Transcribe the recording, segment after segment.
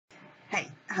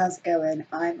how's it going?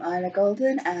 I'm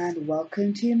IlaGolden and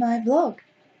welcome to my vlog.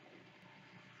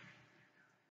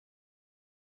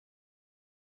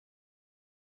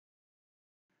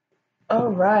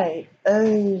 Alright,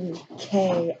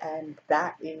 okay, and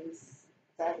that is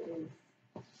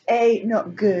A,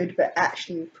 not good, but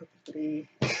actually probably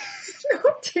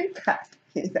not too bad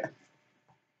either.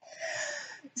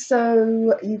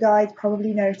 So you guys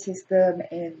probably noticed them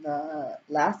in the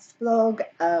last vlog.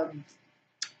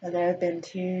 There have been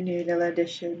two new little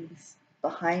additions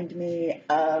behind me.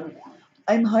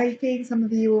 I'm hoping some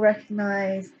of you will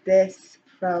recognise this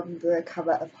from the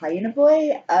cover of Hyena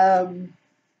Boy.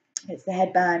 It's the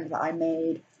headband that I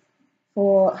made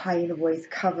for Hyena Boy's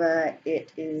cover.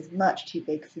 It is much too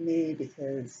big for me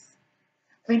because,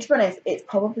 I mean, to be honest, it's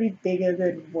probably bigger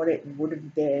than what it would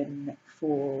have been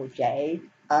for Jay.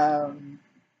 But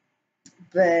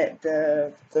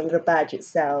the little badge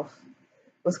itself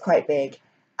was quite big,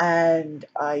 and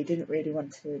I didn't really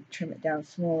want to trim it down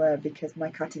smaller because my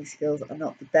cutting skills are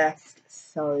not the best,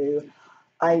 so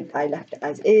I left it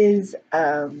as is.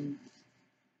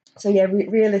 So yeah,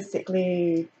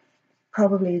 realistically,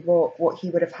 probably what he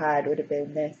would have had would have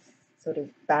been this sort of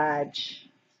badge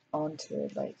onto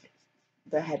like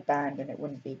the headband, and it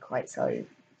wouldn't be quite so.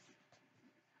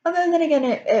 Although then again,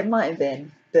 it might have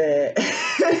been, but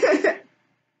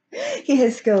he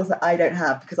has skills that I don't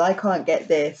have because I can't get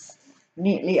this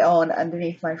neatly on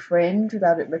underneath my fringe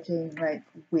without it looking like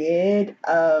weird.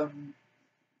 So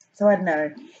I don't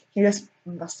know. He just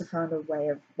must have found a way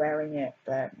of wearing it,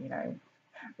 but you know,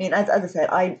 I mean, as I said,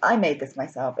 I made this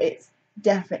myself. It's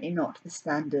definitely not the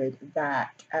standard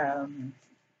that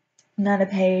Nana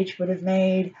Page would have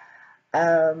made.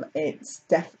 It's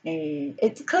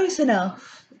close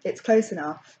enough. It's close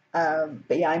enough.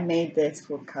 But yeah, I made this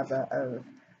for the cover of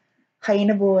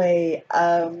Hyena Boy.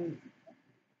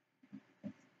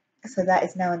 So that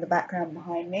is now in the background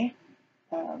behind me.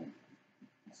 So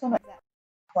I'm not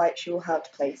quite sure how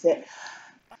to place it.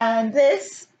 And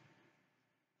this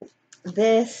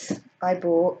I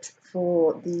bought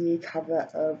for the cover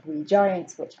of We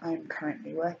Giants, which I'm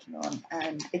currently working on,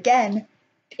 and again,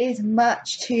 is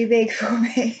much too big for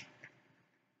me.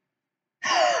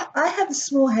 I have a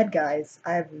small head, guys.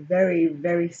 I have a very,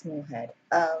 very small head.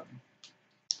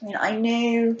 I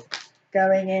knew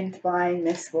going into buying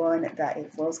this one that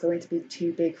it was going to be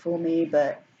too big for me,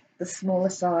 but the smaller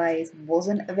size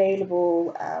wasn't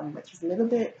available, which is a little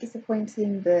bit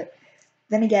disappointing, but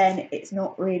then again, it's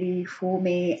not really for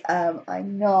me.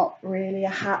 I'm not really a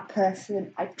hat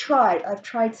person. I've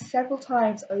tried several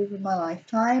times over my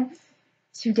lifetime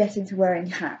to get into wearing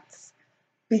hats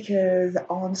because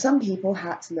on some people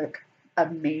hats look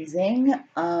amazing.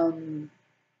 And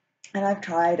I've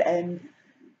tried, and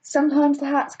sometimes the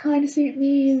hats kind of suit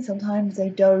me and sometimes they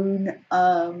don't.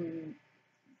 I'm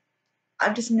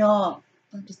just not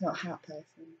a hat person.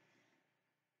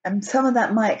 And some of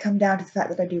that might come down to the fact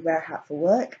that I do wear a hat for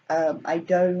work. I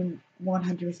don't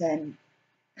 100%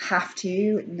 have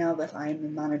to, now that I'm a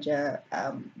manager,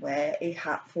 wear a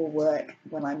hat for work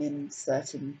when I'm in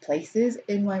certain places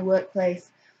in my workplace.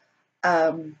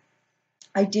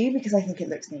 I do because I think it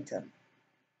looks neater.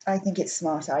 I think it's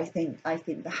smarter. I think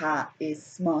the hat is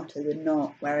smarter than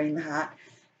not wearing the hat.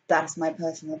 That's my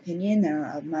personal opinion. There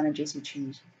are managers who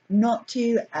choose not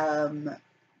to,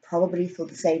 probably for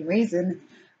the same reason,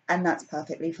 and that's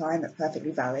perfectly fine. That's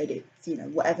perfectly valid. It's, you know,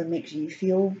 whatever makes you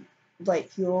feel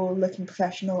like you're looking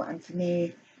professional. And for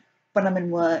me, when I'm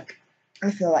in work,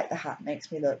 I feel like the hat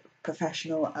makes me look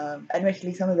professional.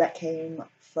 Admittedly, some of that came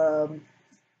from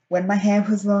when my hair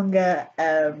was longer,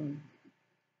 and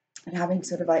having to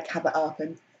sort of like have it up,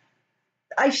 and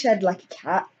I shed like a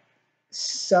cat,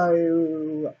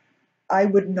 so I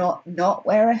would not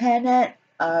wear a hairnet.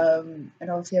 And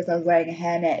obviously, as I was wearing a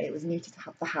hairnet, it was neater to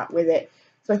have the hat with it.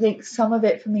 So I think some of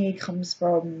it for me comes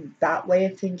from that way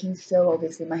of thinking still.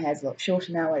 Obviously, my hair's a lot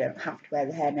shorter now. I don't have to wear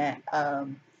the hairnet.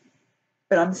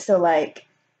 But I'm still like,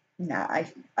 nah,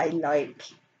 I like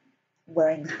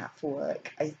wearing the hat for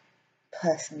work. I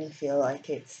personally feel like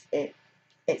it's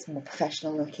more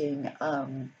professional looking.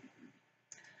 But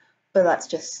that's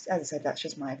just, as I said, that's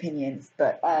just my opinions.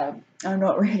 But I'm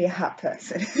not really a hat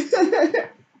person.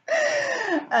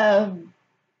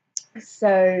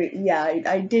 So yeah,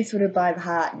 I did sort of buy the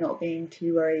hat, not being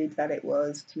too worried that it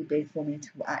was too big for me to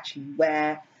actually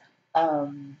wear,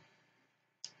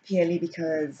 purely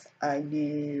because I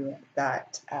knew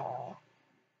that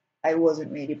I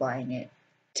wasn't really buying it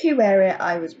to wear it.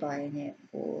 I was buying it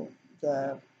for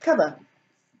the cover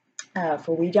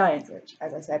for We Giants, which,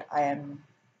 as I said, I am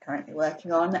currently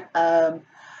working on.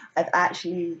 I've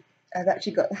actually I've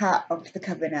actually got the hat onto the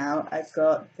cover now. I've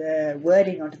got the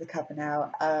wording onto the cover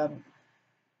now.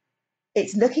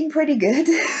 It's looking pretty good.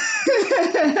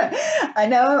 I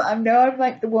know I'm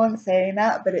like the one saying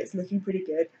that, but it's looking pretty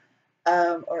good.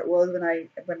 Or it was when I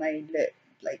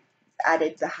like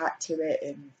added the hat to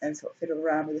it and sort of fiddled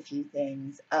around with a few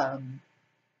things.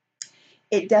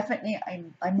 It definitely,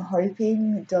 I'm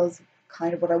hoping it does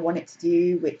kind of what I want it to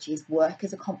do, which is work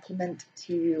as a complement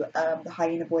to the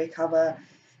Hyena Boy cover.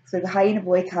 So the Hyena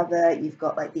Boy cover, you've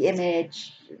got like the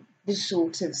image, this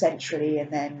sort of centrally, and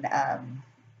then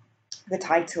the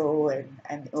title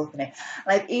and the author name.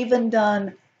 And I've even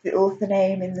done the author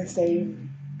name in the same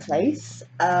place.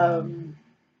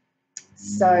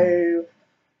 So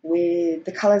with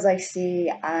the colours I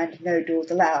see and no doors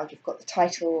allowed, you've got the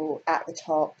title at the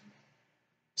top,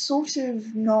 sort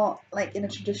of not like in a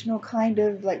traditional kind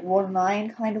of like one line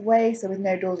kind of way. So with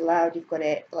no doors allowed, you've got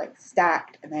it like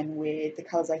stacked, and then with the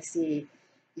colours I see,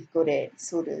 you've got it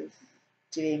sort of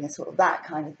doing a sort of that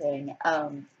kind of thing.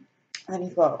 And then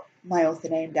you've got my author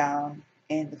name down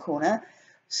in the corner.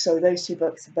 So those two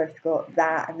books have both got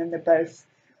that, and then they're both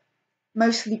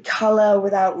mostly colour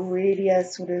without really a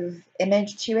sort of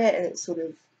image to it. It's sort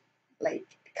of like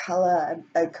colour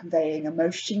and conveying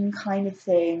emotion kind of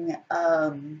thing,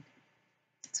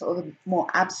 sort of more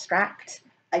abstract,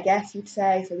 I guess you'd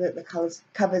say. So that the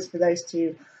covers for those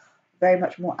two very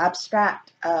much more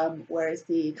abstract, whereas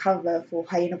the cover for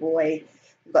Hyena Boy,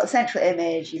 you've got the central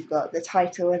image, you've got the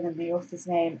title and then the author's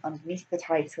name underneath the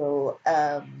title.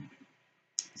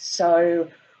 So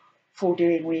for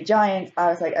doing We Giant, I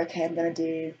was like, okay, I'm going to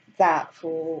do that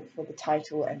for the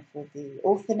title and for the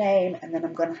author name, and then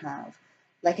I'm going to have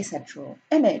like a central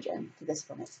image. And for this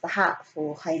one, it's the hat.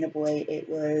 For Hyena Boy, it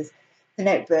was the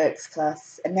notebooks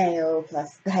plus a nail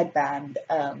plus the headband.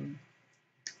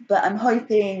 But I'm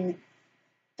hoping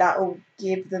that will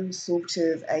give them sort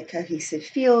of a cohesive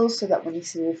feel, so that when you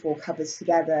see all four covers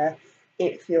together,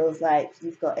 it feels like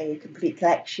you've got a complete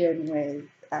collection with,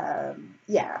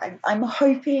 yeah, I'm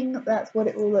hoping that's what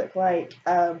it will look like.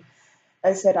 As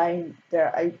I said,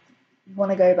 I want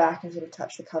to go back and sort of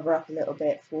touch the cover up a little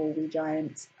bit for We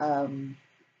Giants,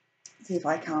 see if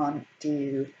I can't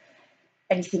do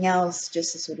anything else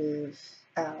just to sort of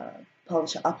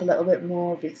polish it up a little bit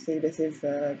more. Obviously, this is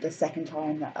the second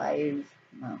time that I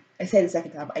say the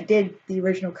second time, I did the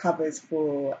original covers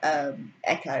for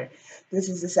Echo. This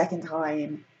is the second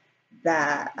time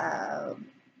that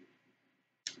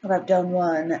I've done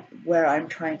one where I'm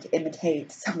trying to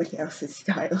imitate somebody else's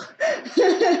style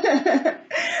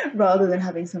rather than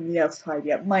having somebody else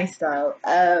tidy up my style.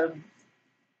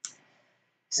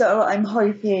 So I'm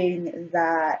hoping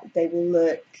that they will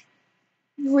look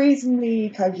reasonably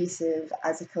cohesive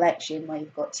as a collection, where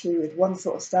you've got two with one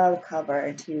sort of style of cover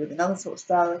and two with another sort of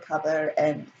style of cover,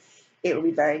 and it will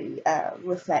be very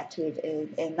reflective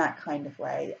in that kind of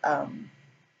way.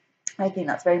 I think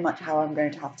that's very much how I'm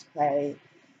going to have to play.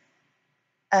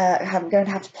 I'm going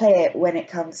to have to play it when it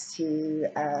comes to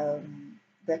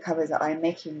the covers that I'm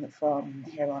making from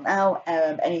here on out.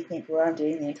 Anything where I'm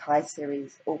doing the entire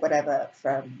series or whatever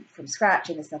from scratch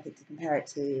and there's nothing to compare it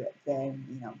to,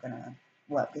 then I'm gonna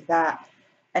work with that.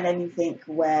 And anything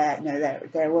where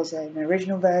there was an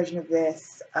original version of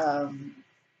this, I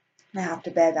have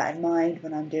to bear that in mind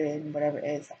when I'm doing whatever it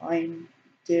is I'm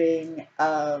doing.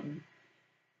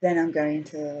 Then I'm going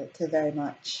to very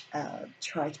much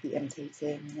try to be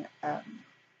imitating,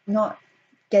 not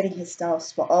getting his style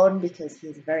spot on, because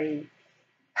he's very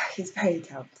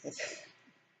talented.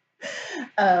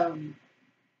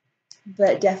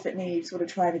 But definitely sort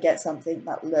of trying to get something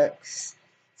that looks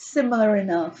similar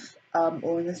enough,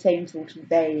 or in the same sort of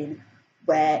vein,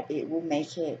 where it will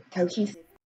make it cohesive.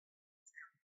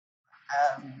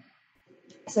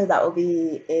 So that will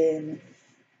be in,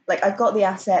 like, I've got the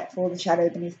asset for The Shadow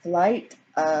Beneath the Light,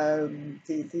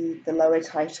 the lower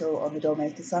title on the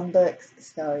Dollmaker Sun books,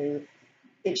 so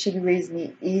it should be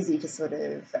reasonably easy to sort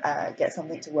of get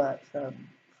something to work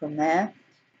from there.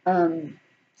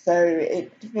 So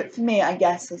for me, I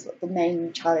guess the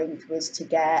main challenge was to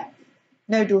get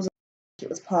No Doors like it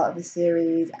was part of the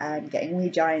series, and getting We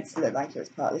Giants to look like it was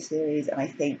part of the series, and I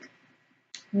think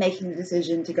making the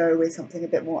decision to go with something a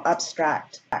bit more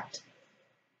abstract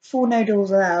for No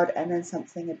Doors Allowed, and then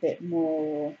something a bit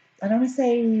more, I don't want to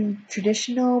say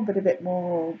traditional, but a bit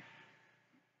more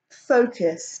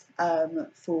focused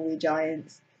for We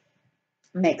Giants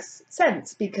makes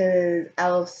sense, because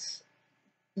else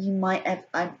you might have,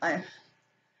 I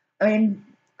mean,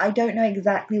 I don't know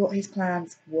exactly what his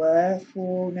plans were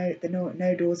for the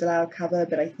No Doors Allowed cover,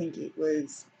 but I think it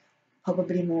was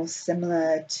probably more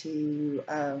similar to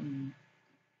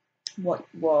what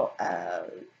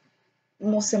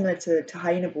more similar to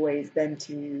Hyena Boys than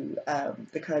to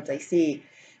The Colours I See,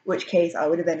 which case I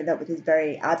would have ended up with this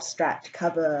very abstract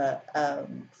cover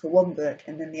for one book,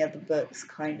 and then the other books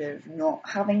kind of not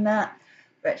having that,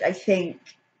 which I think,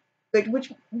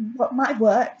 which what might have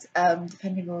worked,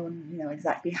 depending on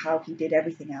exactly how he did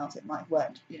everything else. It might have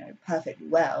worked perfectly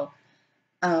well,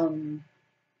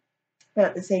 but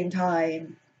at the same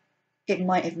time, it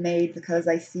might have made The Colours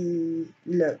I See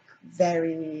look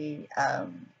very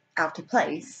out of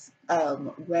place.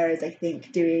 Whereas I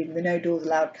think doing the No Doors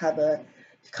Allowed cover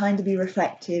to kind of be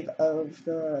reflective of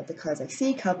the Colours I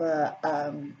See cover,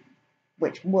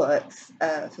 which works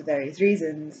for various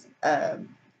reasons,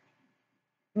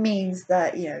 means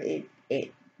that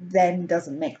it then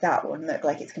doesn't make that one look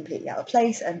like it's completely out of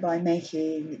place, and by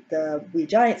making the We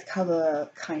Giants cover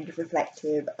kind of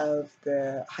reflective of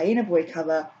the Hyena Boy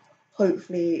cover,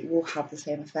 hopefully will have the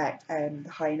same effect and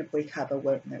the Hyena Boy cover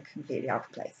won't look completely out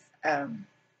of place.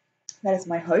 That is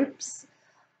my hopes.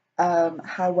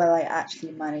 How well I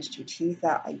actually managed to achieve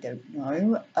that, I don't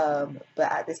know.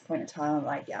 But at this point in time,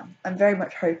 I'm very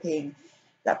much hoping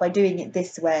that by doing it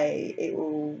this way, it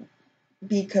will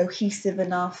be cohesive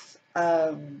enough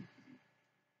to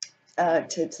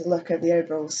look at the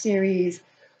overall series,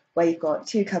 where you've got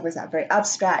two covers that are very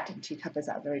abstract and two covers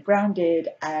that are very grounded,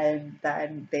 and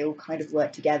then they all kind of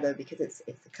work together because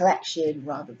it's a collection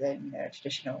rather than a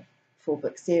traditional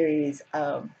 4-book series.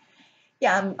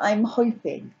 I'm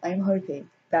hoping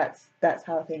that's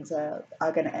how things are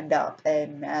going to end up,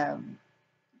 and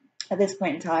at this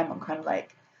point in time, I'm kind of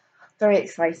very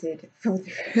excited for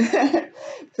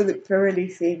for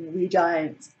releasing We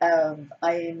Giants.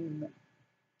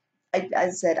 As I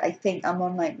said, I think I'm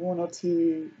on one or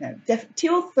two,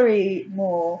 two or three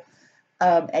more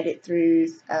edit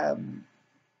throughs,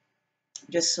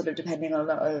 just sort of depending on a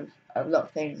lot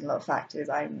of things, a lot of factors.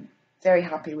 I'm very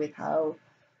happy with how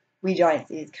We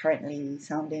Giants is currently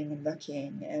sounding and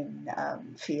looking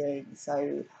and feeling.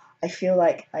 So I feel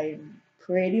like I'm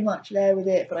pretty much there with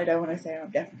it, but I don't want to say I'm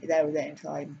definitely there with it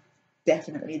until I'm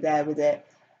definitely there with it.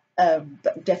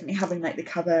 But definitely having the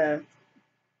cover.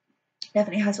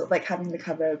 Definitely has having the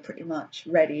cover pretty much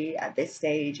ready at this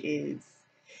stage is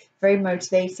very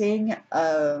motivating.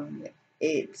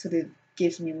 It sort of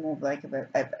gives me more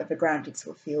of a grounded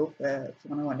sort of feel for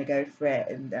when I want to go for it,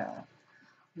 and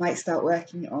might start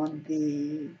working on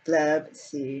the blurb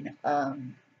soon,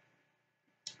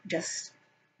 just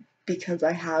because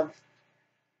I have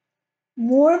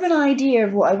more of an idea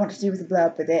of what I want to do with the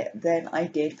blurb with it than I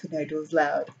did for No Doors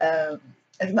Allowed.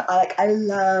 I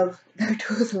love No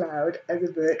Doors Allowed as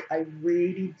a book, I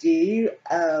really do.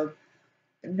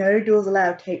 No Doors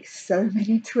Allowed takes so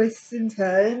many twists and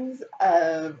turns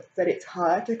that it's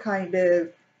hard to kind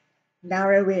of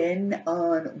narrow in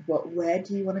on where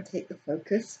do you want to take the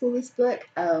focus for this book.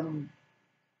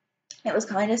 It was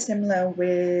kind of similar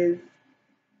with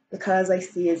The Colours I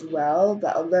See as well,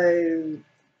 but although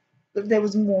there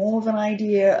was more of an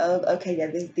idea of, okay, yeah,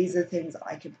 these are things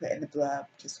I can put in the blurb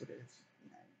to sort of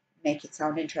make it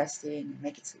sound interesting,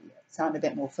 make it sound a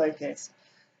bit more focused.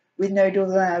 With No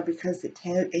Doors Allowed, because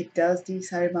it does do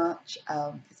so much,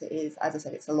 because it is, as I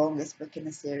said, it's the longest book in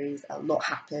the series, a lot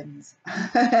happens.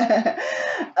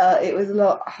 It was a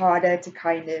lot harder to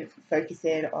kind of focus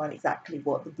in on exactly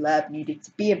what the blurb needed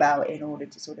to be about in order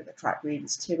to sort of attract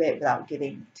readers to it without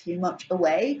giving too much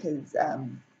away, because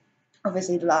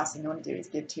obviously the last thing you want to do is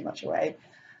give too much away.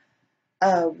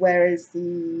 Whereas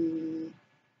the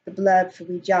blurb for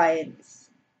We Giants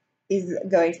is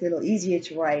going to be a lot easier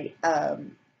to write,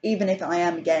 even if I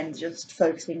am again just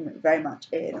focusing very much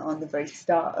in on the very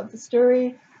start of the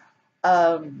story.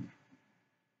 A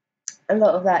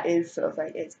lot of that is sort of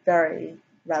it's very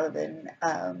relevant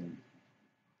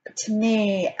to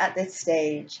me at this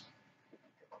stage,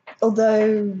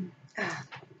 although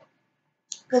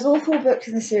because all 4 books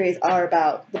in the series are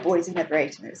about the boys of Neva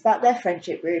Aton. It's about their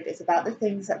friendship group, it's about the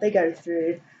things that they go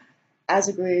through as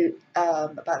a group,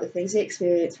 about the things they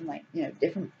experience from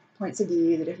different points of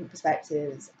view, the different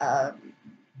perspectives. It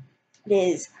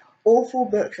is, all 4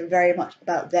 books are very much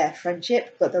about their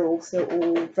friendship, but they're also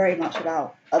all very much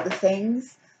about other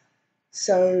things.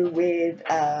 So with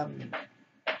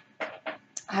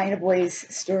Hyena Boy's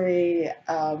story,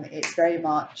 it's very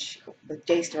much, with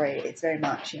Jay's story, it's very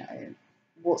much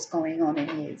what's going on in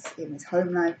his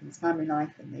home life, in his family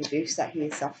life, and the abuse that he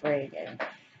is suffering, and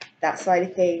that side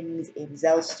of things. In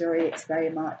Zell's story, it's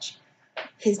very much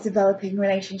his developing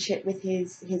relationship with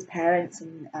his parents,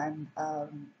 and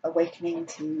awakening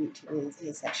to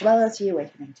his sexuality,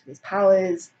 awakening to his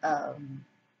powers, and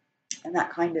that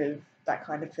kind of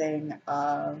thing.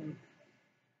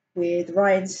 With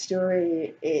Ryan's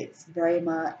story, it's very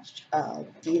much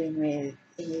dealing with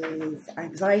his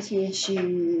anxiety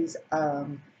issues,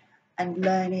 and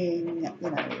learning,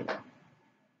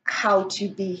 how to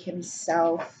be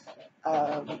himself,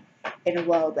 in a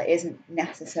world that isn't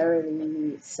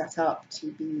necessarily set up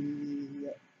to be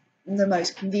the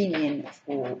most convenient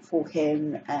for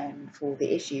him and for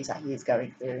the issues that he is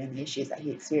going through and the issues that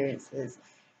he experiences,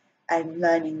 and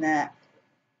learning that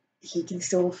he can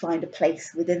still find a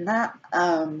place within that.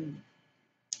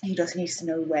 He just needs to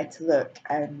know where to look,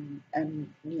 and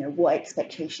what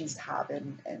expectations to have,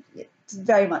 and it's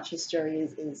very much his story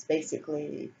is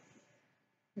basically,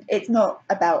 it's not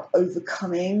about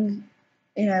overcoming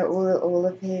all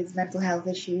of his mental health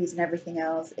issues and everything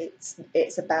else.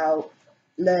 It's about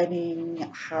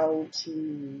learning how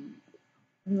to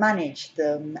manage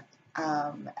them,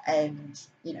 and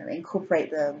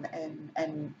incorporate them,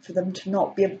 and for them to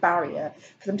not be a barrier,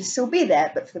 for them to still be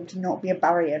there, but for them to not be a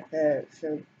barrier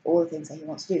for all the things that he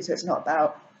wants to do. So it's not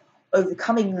about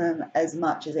overcoming them as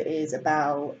much as it is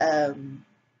about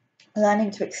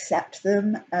learning to accept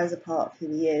them as a part of who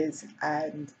he is,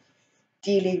 and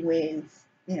dealing with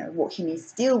what he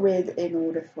needs to deal with in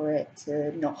order for it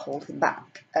to not hold him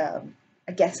back.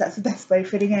 I guess that's the best way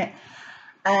of putting it.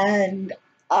 And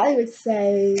I would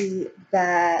say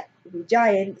that with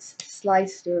Giants,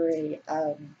 Sly's story,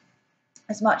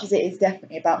 as much as it is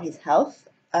definitely about his health,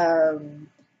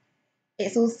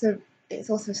 it's also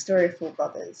a story of four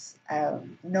brothers,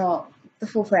 not the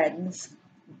four friends,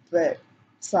 but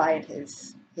Sly and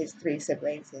his three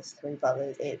siblings, his three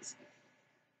brothers. It's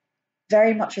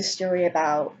very much a story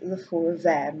about the four of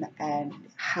them and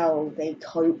how they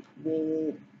cope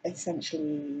with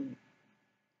essentially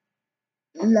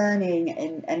learning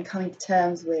and coming to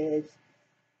terms with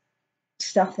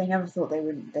stuff they never thought they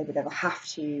would ever have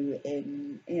to,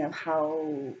 in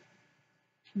how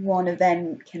one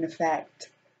event can affect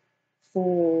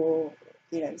four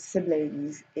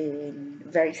siblings in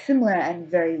very similar and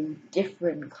very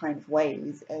different kind of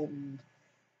ways. And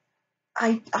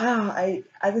I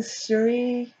as a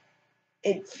story,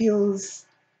 it feels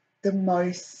the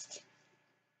most,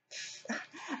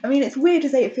 I mean, it's weird to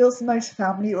say it feels the most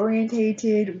family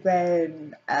orientated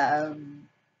when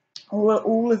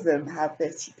all of them have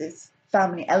this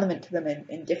family element to them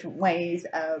in different ways,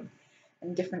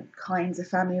 and different kinds of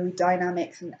family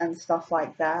dynamics and stuff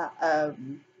like that.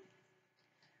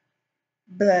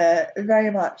 But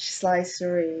very much Sly's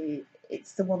story,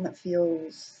 it's the one that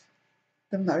feels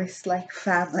the most like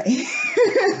family,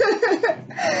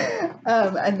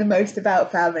 and the most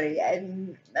about family.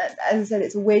 And as I said,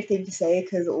 it's a weird thing to say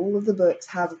because all of the books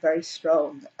have a very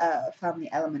strong family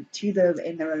element to them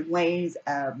in their own ways,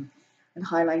 and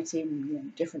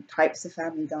highlighting different types of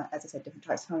family, as I said, different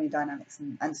types of family dynamics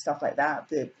and stuff like that.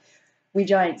 But We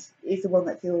Giants is the one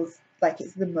that feels like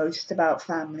it's the most about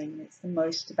family, and it's the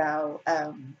most about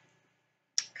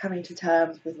coming to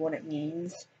terms with what it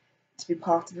means to be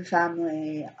part of a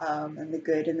family, and the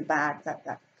good and the bad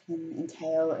that can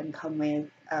entail and come with.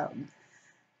 I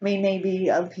mean, maybe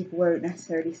other people won't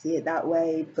necessarily see it that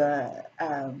way, but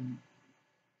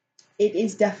it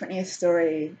is definitely a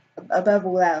story, above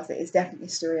all else, it is definitely a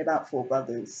story about four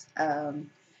brothers.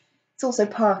 It's also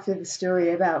part of a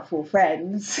story about four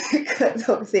friends, because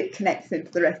obviously it connects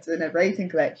into the rest of the Neva Aton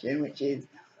collection, which is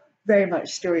very much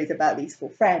stories about these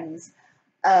four friends.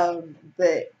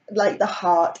 But like the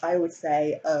heart, I would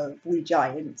say, of We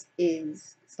Giants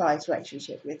is Sly's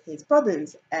relationship with his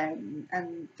brothers, and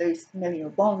those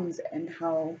familial bonds, and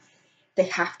how they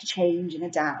have to change and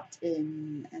adapt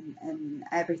and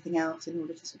everything else in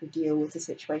order to sort of deal with the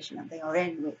situation that they are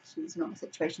in, which is not a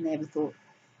situation they ever thought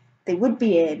they would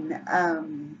be in,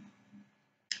 and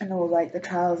all like the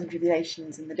trials and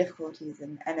tribulations and the difficulties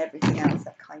and everything else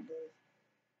that kind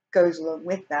of goes along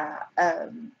with that.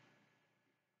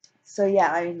 So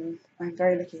yeah, I'm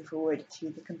very looking forward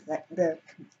to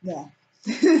yeah.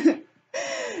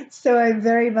 So I'm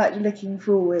very much looking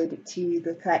forward to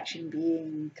the collection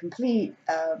being complete,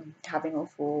 having all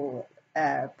four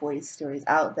boys' stories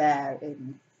out there,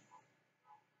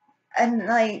 and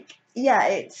like yeah,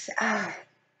 it's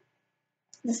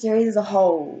the series as a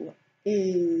whole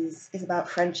is about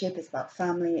friendship, it's about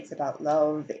family, it's about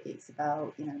love, it's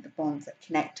about the bonds that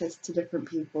connect us to different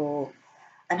people,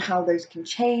 and how those can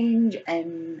change,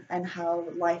 and how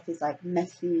life is like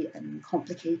messy and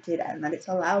complicated, and that it's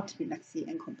allowed to be messy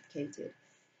and complicated.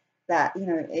 That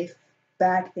if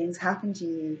bad things happen to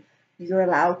you, you're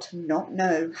allowed to not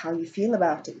know how you feel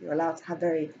about it. You're allowed to have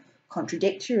very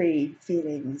contradictory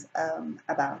feelings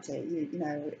about it.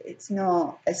 It's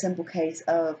not a simple case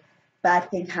of bad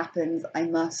thing happens, I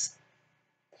must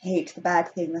hate the bad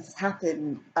thing that has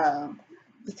happened,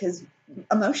 because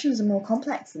emotions are more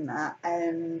complex than that.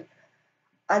 And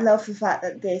I love the fact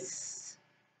that this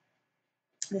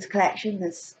collection,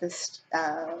 this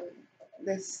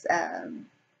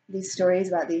these stories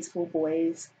about these four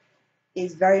boys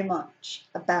is very much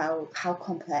about how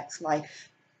complex life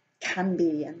can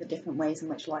be and the different ways in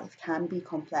which life can be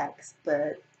complex.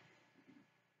 But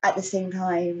at the same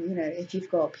time, you know, if you've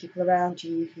got people around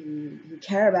you who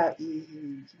care about you,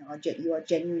 who you are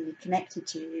genuinely connected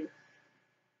to,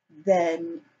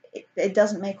 then it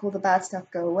doesn't make all the bad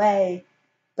stuff go away,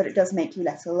 but it does make you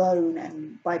less alone.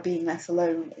 And by being less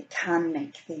alone, it can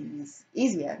make things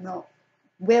easier. Not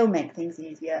will make things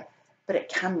easier, but it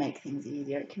can make things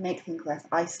easier. It can make things less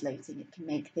isolating. It can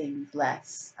make things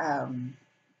less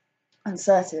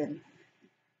uncertain.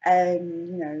 And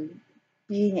you know,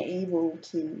 being able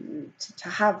to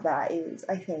have that is,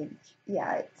 I think,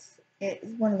 yeah, it's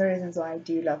one of the reasons why I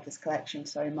do love this collection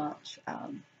so much.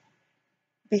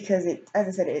 Because it, as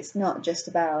I said, it's not just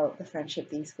about the friendship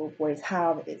these four boys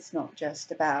have. It's not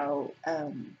just about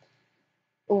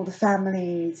all the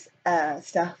families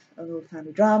stuff and all the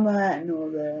family drama and all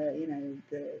the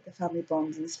the family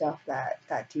bonds and stuff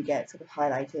that do get sort of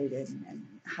highlighted, and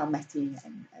how messy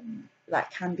and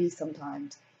that can be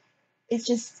sometimes. It's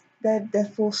just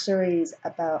they're four stories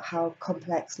about how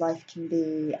complex life can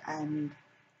be, and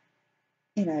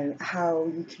you know how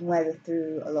you can weather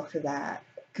through a lot of that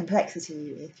complexity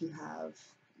if you have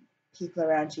people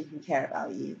around you who care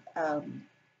about you.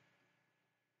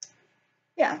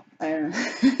 Yeah, I don't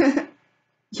know.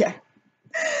 Yeah.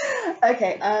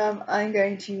 Okay, I'm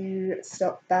going to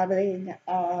stop babbling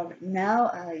now.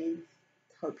 I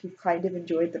hope you've kind of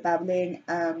enjoyed the babbling.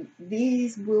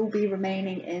 These will be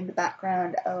remaining in the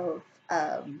background of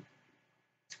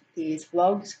these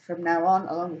vlogs from now on,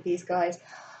 along with these guys.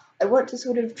 I want to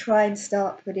sort of try and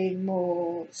start putting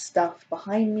more stuff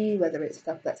behind me, whether it's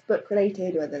stuff that's book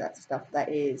related, whether that's stuff that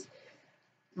is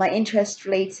my interest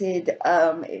related.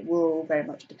 It will very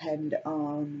much depend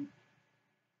on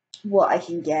what I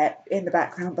can get in the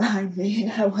background behind me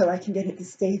and how well I can get it to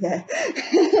stay there.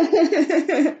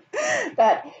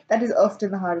 that is often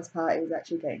the hardest part, is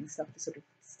actually getting stuff to sort of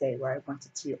stay where I want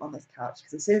it to on this couch,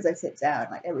 because as soon as I sit down,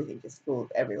 like everything just falls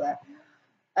everywhere.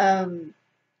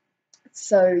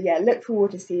 So yeah, look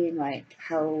forward to seeing like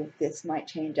how this might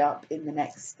change up in the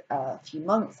next few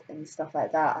months and stuff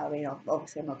like that. I mean,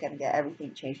 obviously I'm not going to get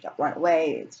everything changed up right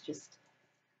away. It's just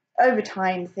over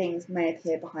time things may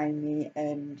appear behind me,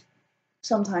 and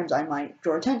sometimes I might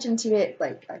draw attention to it,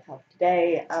 like I have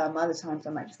today. Other times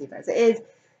I might just leave it as it is.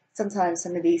 Sometimes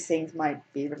some of these things might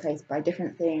be replaced by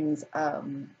different things.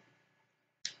 Who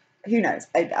knows?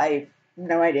 I have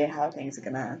no idea how things are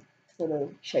gonna sort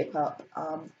of shape up.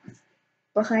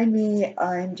 Behind me,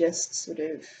 I'm just sort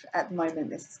of, at the moment,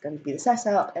 this is going to be the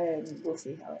setup, and we'll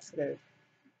see how it sort of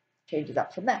changes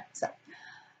up from there. So,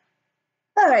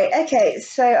 alright, okay,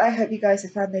 so I hope you guys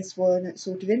have found this one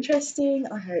sort of interesting.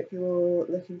 I hope you're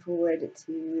looking forward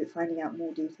to finding out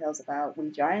more details about We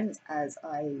Giants as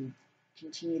I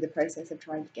continue the process of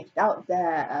trying to get it out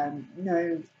there.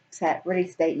 No set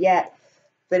release date yet,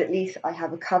 but at least I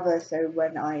have a cover, so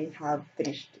when I have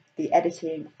finished the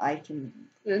editing, I can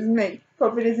just make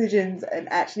proper decisions and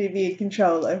actually be in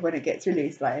control of when it gets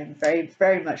released. I am very,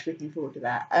 very much looking forward to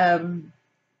that.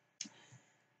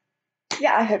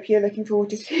 Yeah, I hope you're looking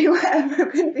forward to see whatever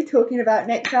I'm going to be talking about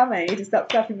next time. I need to stop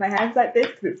clapping my hands like this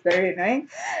because it's very annoying.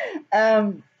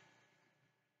 And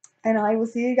I will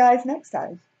see you guys next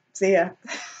time. See ya.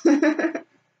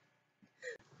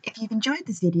 If you've enjoyed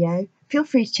this video, feel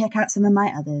free to check out some of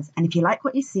my others. And if you like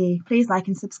what you see, please like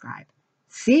and subscribe.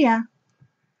 See ya!